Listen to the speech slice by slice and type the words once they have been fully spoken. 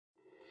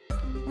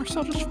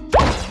Marcel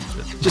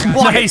just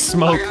nice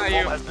smoke.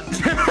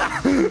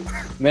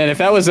 Man, if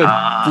that was a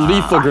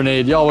lethal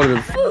grenade, y'all would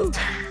have been.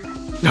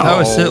 If that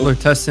was Hitler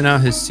testing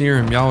out his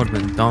serum, y'all would have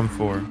been done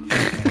for.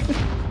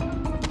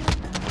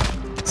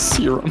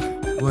 Serum.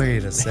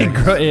 Wait a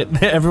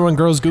second. Everyone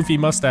grows goofy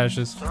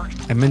mustaches.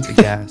 I meant the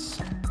gas.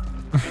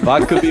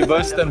 What could be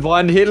worse than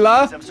one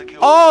Hitler?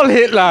 All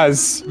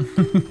Hitlers!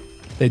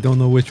 They don't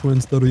know which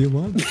one's the real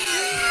one.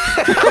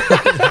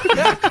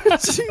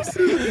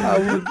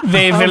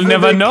 They will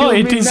never know.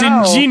 It is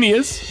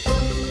ingenious.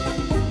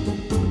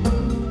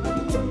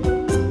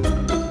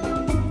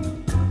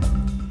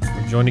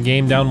 Join the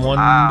game down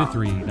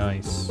 1-3.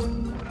 Nice.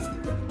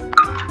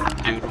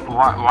 Dude,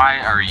 why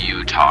are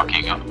you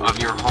talking of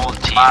your whole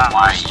team?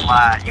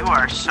 Slat, you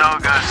are so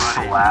good,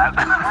 Slat.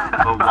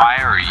 But why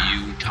are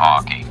you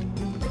talking?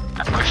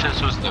 I wish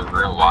this was the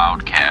real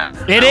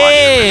Wildcat. It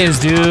is,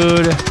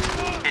 dude.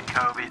 Kid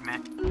Kobe,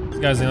 man. These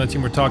guys in the other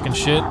team were talking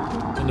shit,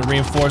 and the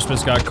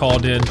reinforcements got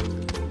called in.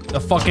 The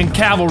fucking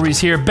cavalry's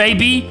here,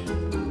 baby.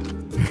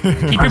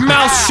 Keep your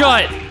mouth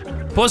shut,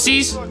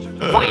 pussies. Wait.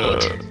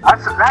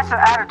 That's an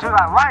attitude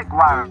I like,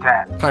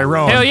 Wildcat.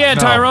 Tyrone. Hell yeah,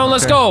 Tyrone,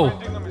 let's go.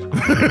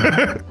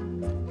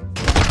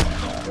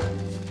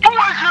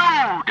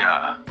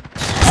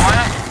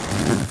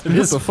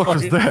 What the fuck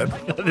is that?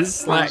 This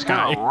slack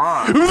guy.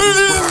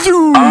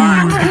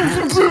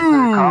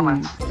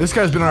 This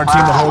guy's been on our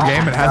team the whole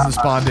game and hasn't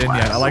spawned in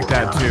yet. I like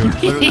that too.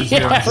 Literally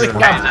zero. Hey, is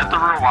that the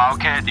real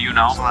Wildcat? Do you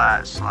know?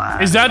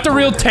 Slat. Is that the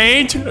real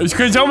taint?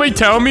 Can somebody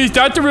tell me? Is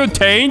that the real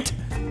taint?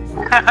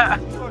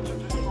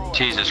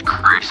 Jesus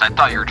Christ, I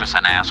thought you were just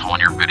an asshole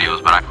in your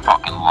videos, but I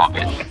fucking love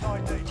it.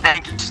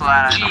 Thank you,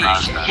 Slat.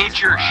 Jeez,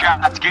 hit your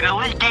shots. Get a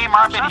league game.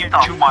 I've been hearing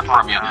too much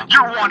from you.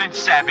 You're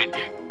 1-7.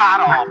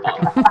 God awful.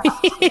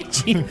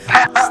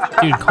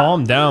 Dude,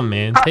 calm down,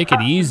 man. Take it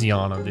easy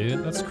on him,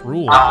 dude. That's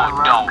cruel.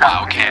 Oh, no,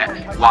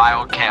 Wildcat.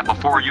 Wildcat,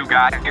 before you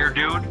got here,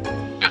 dude,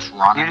 just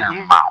running their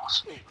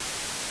mouths.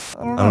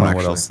 I don't know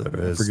what else there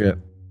is. Forget.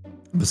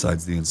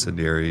 Besides the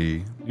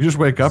incendiary. You just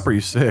wake up or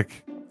you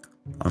sick?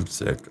 I'm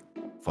sick.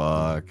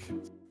 Fuck.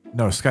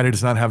 No, Scotty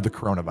does not have the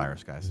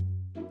coronavirus, guys.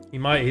 He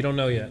might. He don't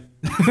know yet.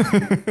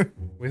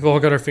 We've all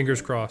got our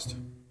fingers crossed.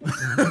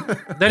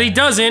 That he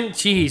doesn't.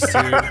 Jeez,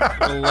 dude.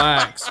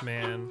 Relax,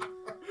 man.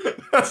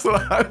 That's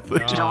what I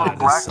think. Get a little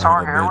black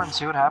tar heroin and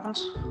see what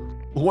happens.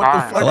 What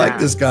the fuck? I like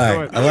this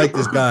guy. I like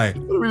this guy.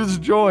 Let me just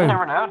You join.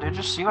 never know, dude.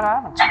 Just see what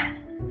happens.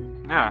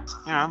 Yeah,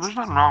 you know, there's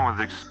nothing wrong with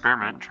the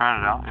experiment,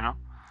 trying it out, you know?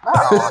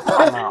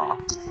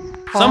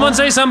 No. Someone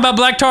say something about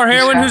black tar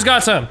heroin. Who's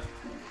got some?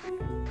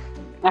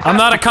 I'm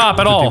not a cop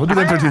at all. We'll do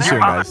that 13 soon,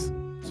 guys.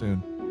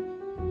 Soon.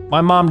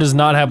 My mom does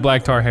not have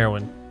black tar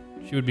heroin.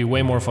 She would be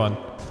way more fun.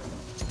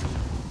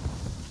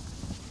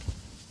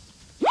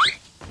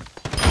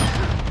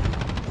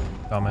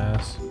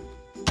 Dumbass.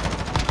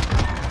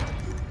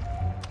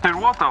 Dude,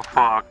 what the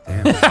fuck?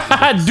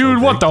 Dude,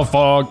 what the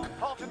fuck?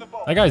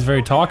 That guy's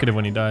very talkative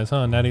when he dies,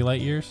 huh? Natty Light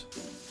Years?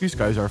 These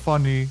guys are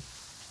funny.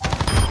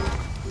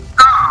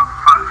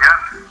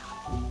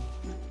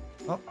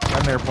 Oh,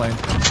 got an airplane.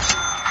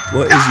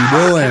 What is he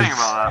doing?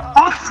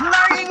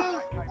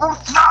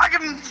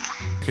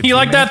 You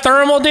like that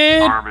thermal,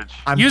 dude? Garbage.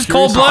 I'm Use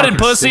curious cold-blooded,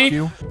 if I can pussy. stick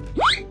you.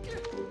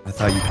 I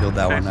thought you killed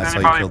that one. I saw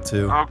you killed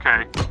two.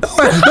 Okay.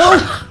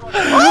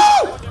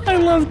 I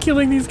love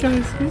killing these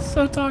guys. He's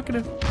so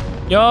talkative.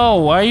 Yo,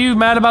 why are you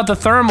mad about the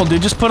thermal,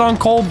 dude? Just put on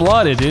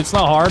cold-blooded. It's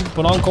not hard.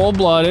 Put on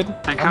cold-blooded.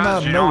 Because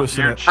not you don't,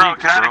 noticing your it. cheeks, Bro,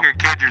 get out of here,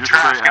 kid. You're Just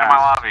trash. straight Get out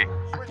of my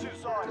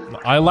ass.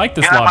 lobby. I like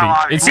this Get out of my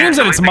lobby. lobby. It seems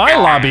that it's Leave my me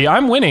alone. lobby.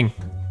 I'm winning.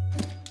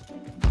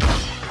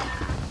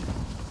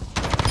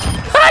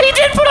 He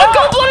did put on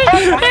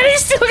cold-blooded, and he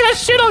still got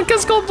shit on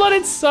because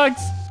cold-blooded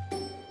sucks.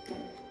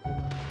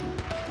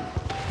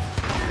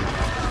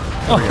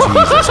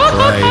 Jesus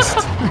Christ.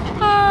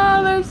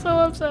 Ah, they're so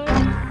upset.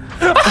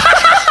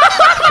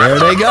 There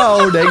they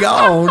go. They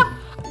gone.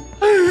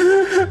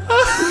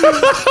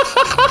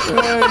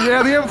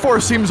 Yeah, the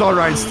M4 seems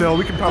alright still.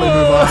 We can probably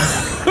move on.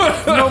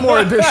 No more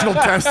additional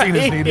testing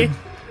is needed.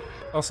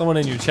 Oh, someone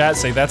in your chat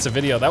say that's a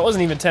video. That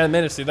wasn't even 10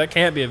 minutes, dude. That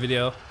can't be a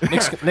video.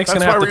 Nick's That's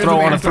gonna why have we're to throw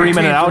using on the a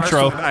 3-minute M13 for the rest of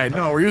outro. the night.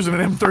 No, we're using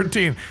an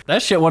M13.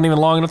 That shit wasn't even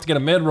long enough to get a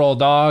mid-roll,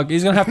 dog.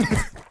 He's gonna have to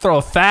throw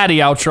a fatty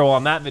outro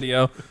on that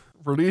video.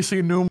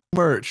 Releasing new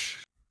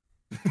merch.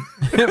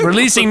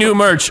 Releasing new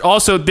merch.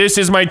 Also, this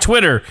is my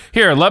Twitter.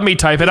 Here, let me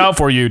type it out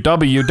for you.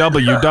 www.twiter.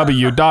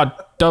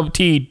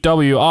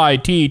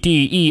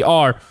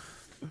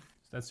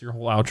 That's your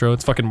whole outro.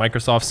 It's fucking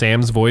Microsoft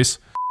Sam's voice.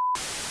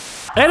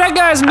 Hey, that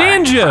guy's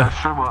Ninja.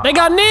 They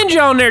got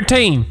Ninja on their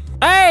team.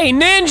 Hey,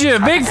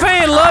 Ninja, big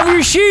fan. Love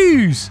your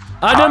shoes.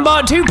 I done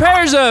bought 2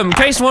 pairs of them in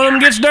case one of them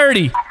gets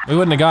dirty. We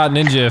wouldn't have got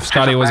Ninja if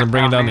Scotty wasn't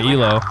bringing down the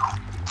elo.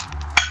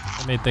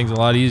 That made things a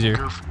lot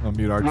easier. I'll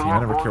mute our team. I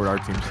never care what our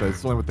team says.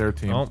 It's only with their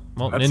team. Oh,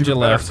 well, That's Ninja even better.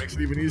 left. Makes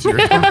it even easier.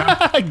 Get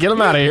him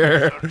out of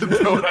here.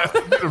 Don't have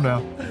to get him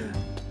now.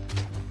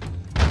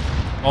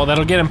 Oh,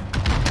 that'll get him.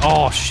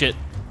 Oh, shit.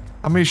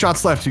 How many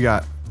shots left you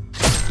got?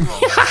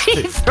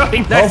 He's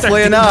throwing that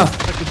Hopefully enough.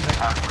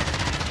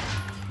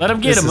 Let him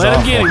get This him. is Let him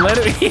awful. get him. Let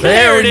him.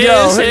 There it we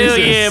go. is. Hell Jesus.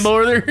 yeah,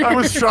 brother. I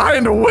was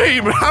trying to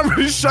wait, but how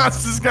many shots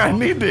does this guy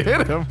need to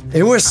hit him?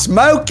 It was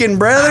smoking,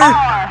 brother. Yo,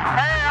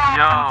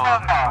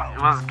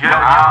 what's good?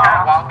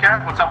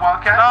 Wildcat? What's up,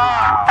 Wildcat?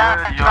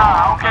 Yo,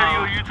 I don't care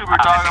you a YouTuber,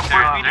 dog. I'm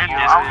first meeting you.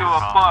 I don't give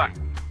a fuck.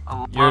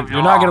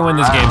 You're not gonna win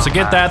this game, so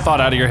get that thought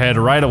out of your head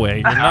right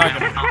away. You're not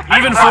gonna.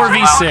 Even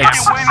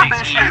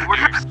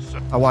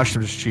 4v6. I watched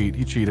him just cheat.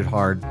 He cheated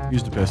hard.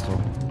 Used a pistol.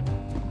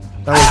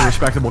 That was a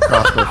respectable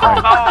crossbow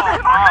fight.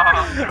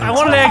 I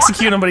wanted to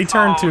execute him, but he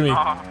turned to me.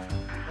 That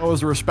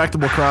was a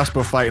respectable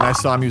crossbow fight, and I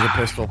saw him use a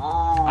pistol.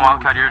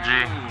 Wildcat, you're a G.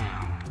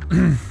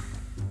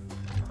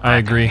 I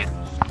agree.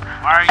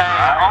 Alright,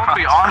 I'm gonna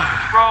be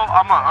honest, bro.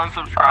 I'm gonna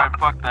unsubscribe.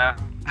 Fuck that.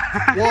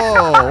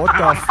 Whoa, what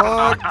the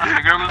fuck?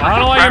 I don't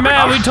know why you're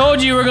mad. We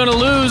told you we were gonna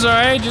lose,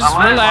 alright? Just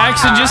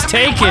relax and just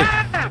take it.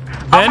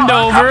 Bend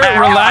over,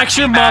 relax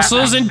your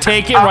muscles, and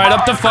take it right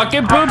up the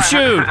fucking poop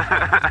chute.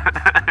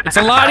 It's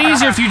a lot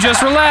easier if you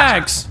just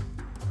relax.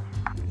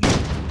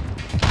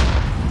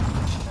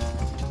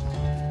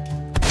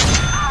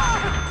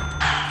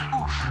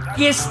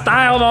 Get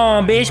styled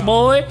on, bitch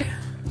boy.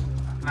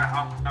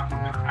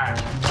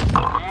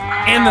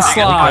 And the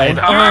slide.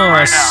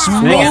 Oh,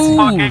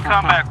 smooth.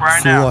 Comeback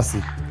right now.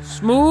 Saucy.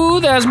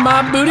 Smooth as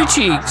my booty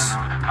cheeks.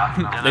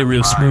 They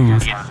real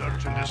smooth.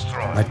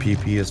 My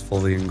PP is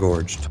fully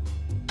engorged.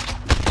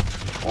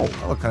 Oh,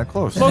 I look kind of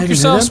close. Smoke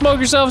yourself, smoke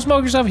yourself,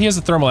 smoke yourself. He has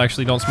the thermal,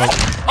 actually. Don't smoke.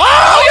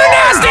 Oh, you're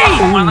nasty!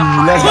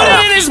 Put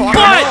it in his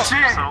butt!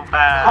 So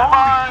bad.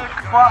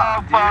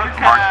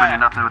 Marksman,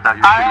 nothing without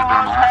your shitty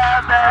thermal.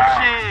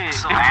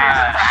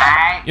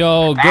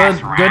 Yo,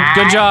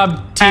 good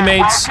job,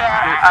 teammates. Hey,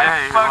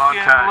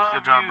 Wildcat,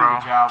 good job, bro.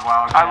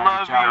 I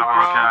love you,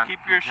 bro. Keep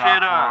your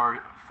shit up.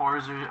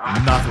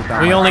 Not with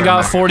that We one. only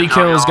got 40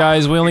 kills,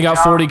 guys. We only got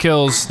 40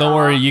 kills. Don't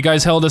worry, you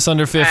guys held us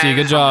under 50.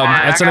 Good job.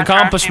 That's an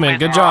accomplishment.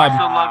 Good I job.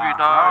 still love you,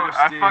 dog.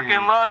 I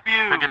fucking love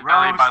you. Get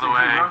Dilly, by the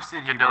way.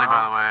 Get Dilly,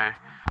 by the way.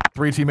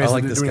 3 teammates I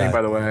like didn't this do anything, guy.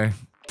 by the way.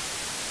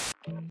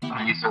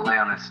 He used to lay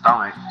on his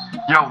stomach.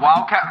 Yo,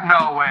 Wildcat?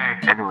 No way.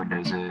 Everyone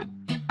does it.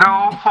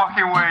 No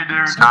fucking way, dude.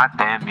 It's not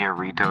them, you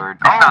retard.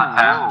 It's not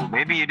them. Whoa,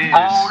 maybe it is.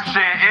 Oh shit,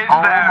 it's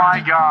Oh them. my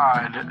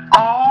god.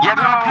 Oh Yeah,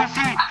 no. they're on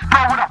PC. Bro,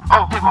 what up?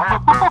 Oh, bro,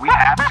 we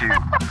have to.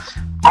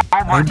 Oh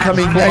my I'm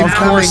coming. God. I'm Of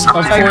course,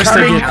 coming. of course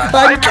they I'm get.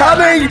 coming. I'm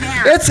coming.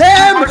 It's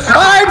him.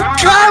 I'm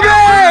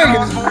coming.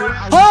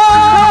 Oh!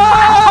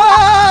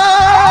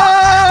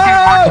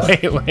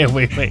 Wait.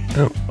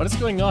 What is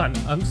going on?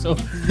 I'm so.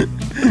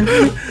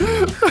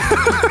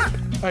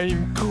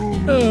 I'm cool.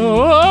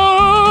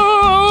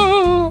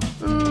 Oh.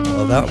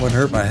 Well, that one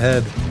hurt my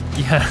head.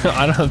 Yeah,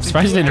 I'm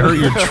surprised it didn't hurt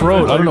your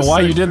throat. I don't know why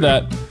you did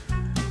that.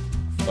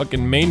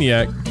 Fucking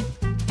maniac.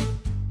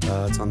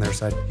 It's on their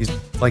side. He's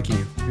flanking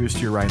you. He was to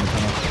your right in the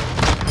tunnel.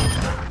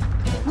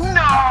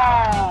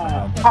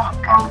 No! Fuck.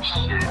 Oh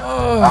shit.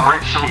 Oh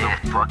Shit. shit.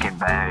 Fucking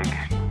bag.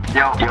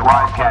 Yo,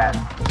 Wildcat.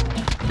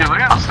 Dude, look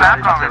at him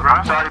snapping on me, bro.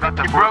 I'm sorry about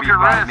the You broke your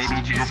 4v5. wrist. Maybe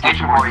you should just get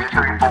some more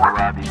YouTubers in the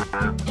lobby,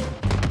 bro.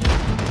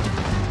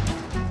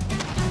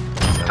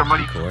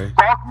 Somebody. Decoy.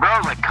 Fuck, bro,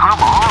 like, come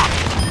on.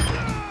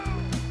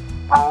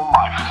 Oh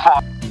my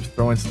fuck. He was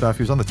throwing stuff.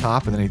 He was on the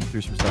top, and then he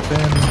threw some stuff in.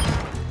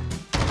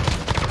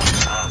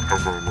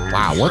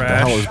 Wow, what the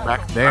Trash. hell is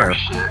back there?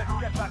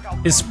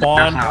 His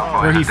spawn,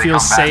 where he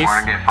feels safe. We're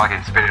gonna get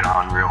fucking spitted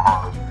on real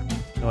hard.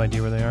 No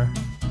idea where they are.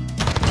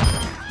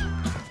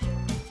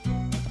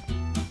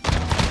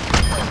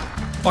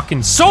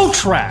 Fucking so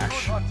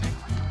trash.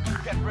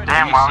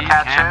 Damn,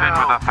 Wildcat camping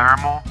with a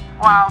thermal.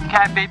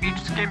 Wildcat, baby, you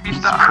just give me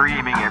stuff.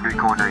 Creaming every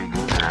corner he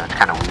goes in. It's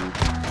kind of weird.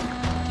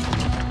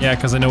 Yeah,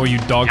 because I know where you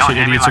dog Yo, shit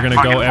hit me idiots are like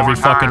gonna go fucking every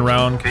 4 fucking times.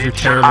 round because you're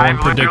Bitch, terrible I and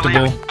literally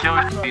predictable.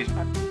 killed these.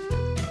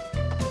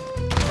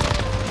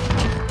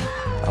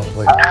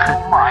 Outplayed. Oh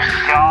my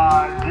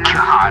god, dude.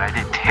 God, I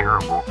did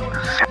terrible.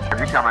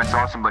 Every time I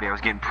saw somebody, I was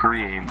getting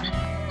pre-aimed.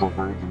 The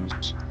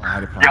virgins. I had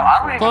to come Yo, I out.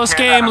 don't even Close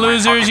care game, that I'm like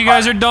losers. You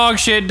guys are dog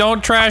shit.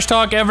 Don't trash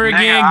talk ever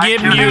again.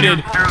 Get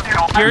muted.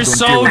 You're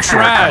so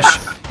trash.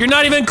 You're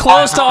not even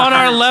close to on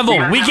our level.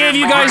 We gave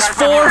you guys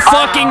 4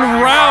 fucking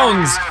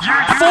rounds.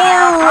 4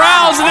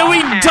 rounds, and then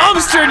we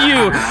dumpstered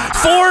you.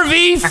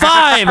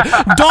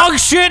 4v5. Dog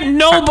shit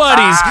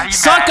nobodies.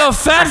 Suck a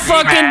fat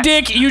fucking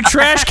dick, you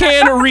trash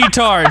can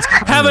retards.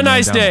 Have a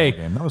nice day.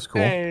 That was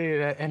cool. Hey,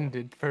 that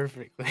ended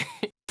perfectly.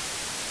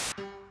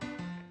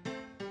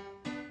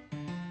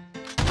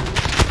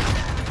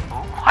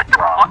 What the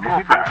fuck?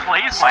 Who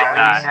plays like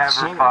that?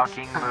 Never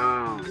fucking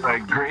move.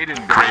 Like, great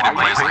and Great and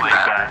plays like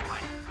that.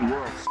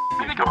 Oh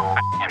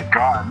my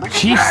god, look at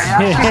Jesus. I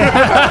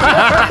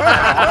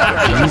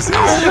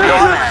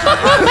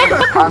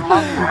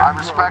love you. I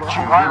respect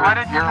you. Why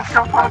didn't you just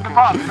go find the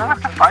boss? You don't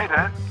have to fight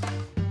it.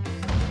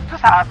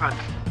 Just happened.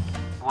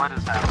 What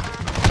is happening?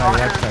 Oh,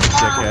 that kind of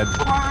dickhead.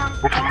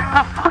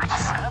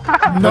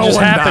 What just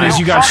happened is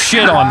you got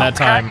shit on that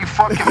time. You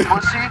fucking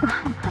pussy.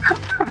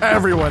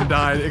 Everyone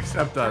died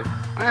except us.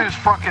 Look at this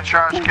fucking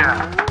trash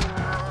can.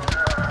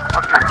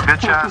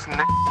 Bitch ass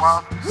Nick.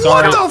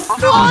 Sorry. What the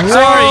fuck?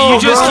 Sorry, you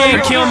just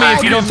can't kill me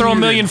if you don't throw a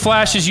million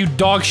flashes, you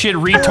dog shit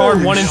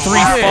retard 1 in 3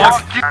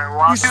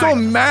 fuck. He's so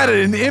mad at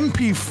an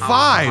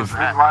MP5.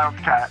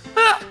 Wildcat.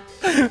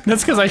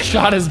 That's because I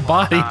shot his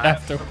body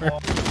afterward.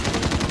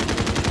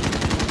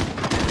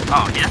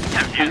 Oh, yeah.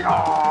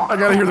 I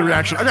gotta hear the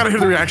reaction. I gotta hear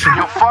the reaction.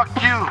 Yo, fuck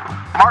you.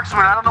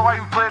 Marksman, I don't know why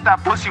you played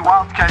that pussy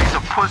Wildcat. He's a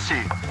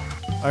pussy.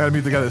 I gotta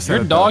meet the guy that said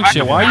You're it. dog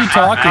shit. Why are you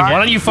talking? Why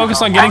don't you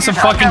focus on getting some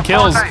fucking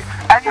kills?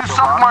 And you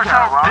suck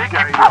Marcel's dick,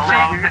 you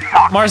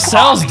pussy.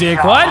 Marcel's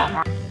dick,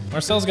 what?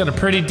 Marcel's got a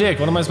pretty dick.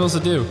 What am I supposed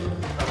to do?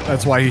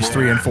 That's why he's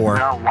 3 and 4.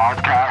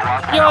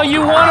 Yo,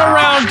 you won a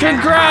round.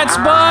 Congrats,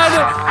 bud.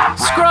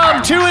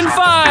 Scrub 2 and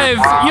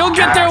 5. You'll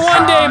get there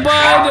one day,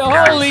 bud.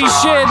 Holy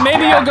shit.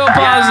 Maybe you'll go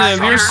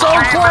positive. You're so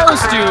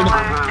close, dude.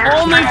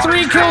 Only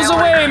 3 kills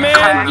away,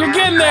 man. You're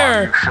getting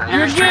there.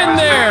 You're getting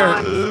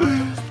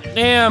there.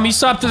 Damn, you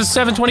stopped at the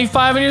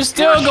 725 and you're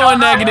still going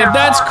negative.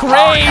 That's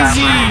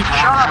crazy.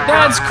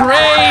 That's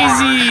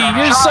crazy.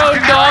 You're so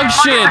dog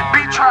shit.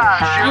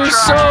 You're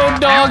so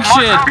dog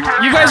shit.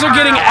 You guys are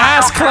getting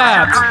ass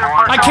clapped.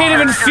 I can't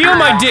even feel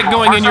my dick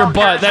going in your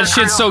butt. That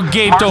shit's so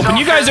gaped open.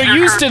 You guys are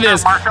used to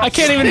this. I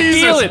can't even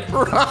feel it.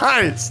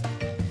 Christ.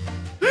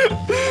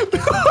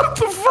 What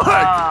the fuck?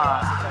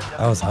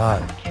 That was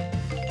hot.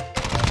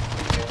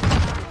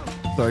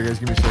 Sorry guys,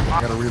 give me a second.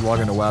 I gotta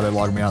re-log into WoW. They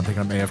logged me out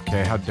thinking I'm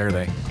AFK. How dare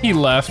they? He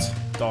left.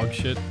 Dog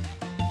shit.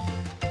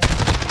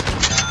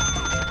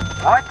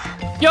 What?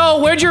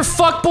 Yo, where'd your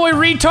fuckboy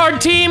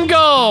retard team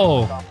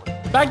go?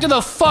 Back to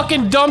the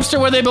fucking dumpster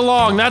where they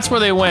belong. That's where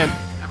they went.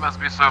 You must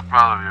be so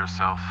proud of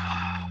yourself.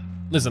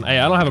 Listen, hey,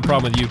 I don't have a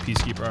problem with you,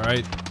 Peacekeeper,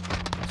 alright?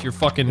 It's your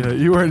fucking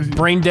You were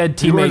brain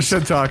dead You were teammates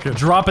shit talking.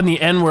 dropping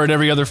the N-word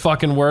every other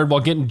fucking word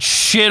while getting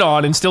shit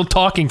on and still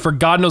talking for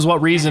God knows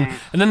what reason.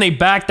 And then they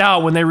backed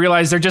out when they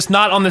realized they're just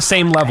not on the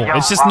same level.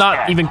 It's just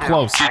not even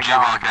close. GG,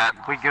 Wildcat.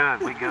 We good,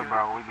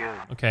 bro, we good.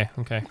 Okay,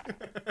 okay.